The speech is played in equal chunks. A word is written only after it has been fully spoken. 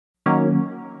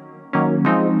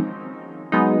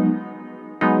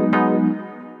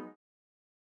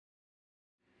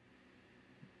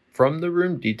From the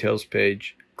Room Details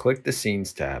page, click the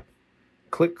Scenes tab.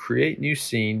 Click Create New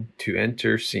Scene to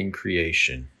enter scene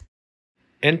creation.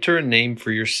 Enter a name for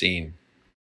your scene.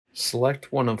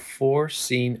 Select one of 4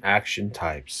 scene action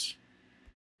types.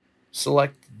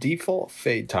 Select Default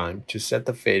Fade Time to set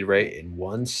the fade rate in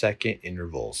 1-second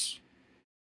intervals.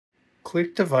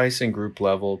 Click Device and Group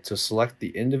Level to select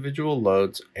the individual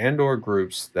loads and/or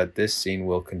groups that this scene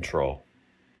will control.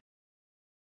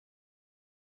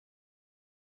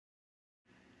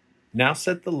 Now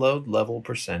set the load level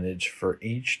percentage for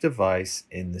each device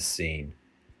in the scene.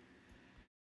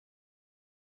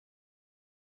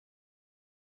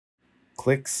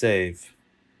 Click Save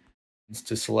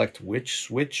to select which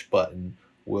switch button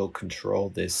will control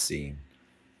this scene.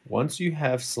 Once you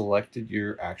have selected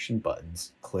your action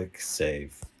buttons, click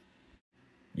Save.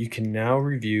 You can now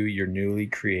review your newly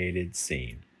created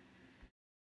scene.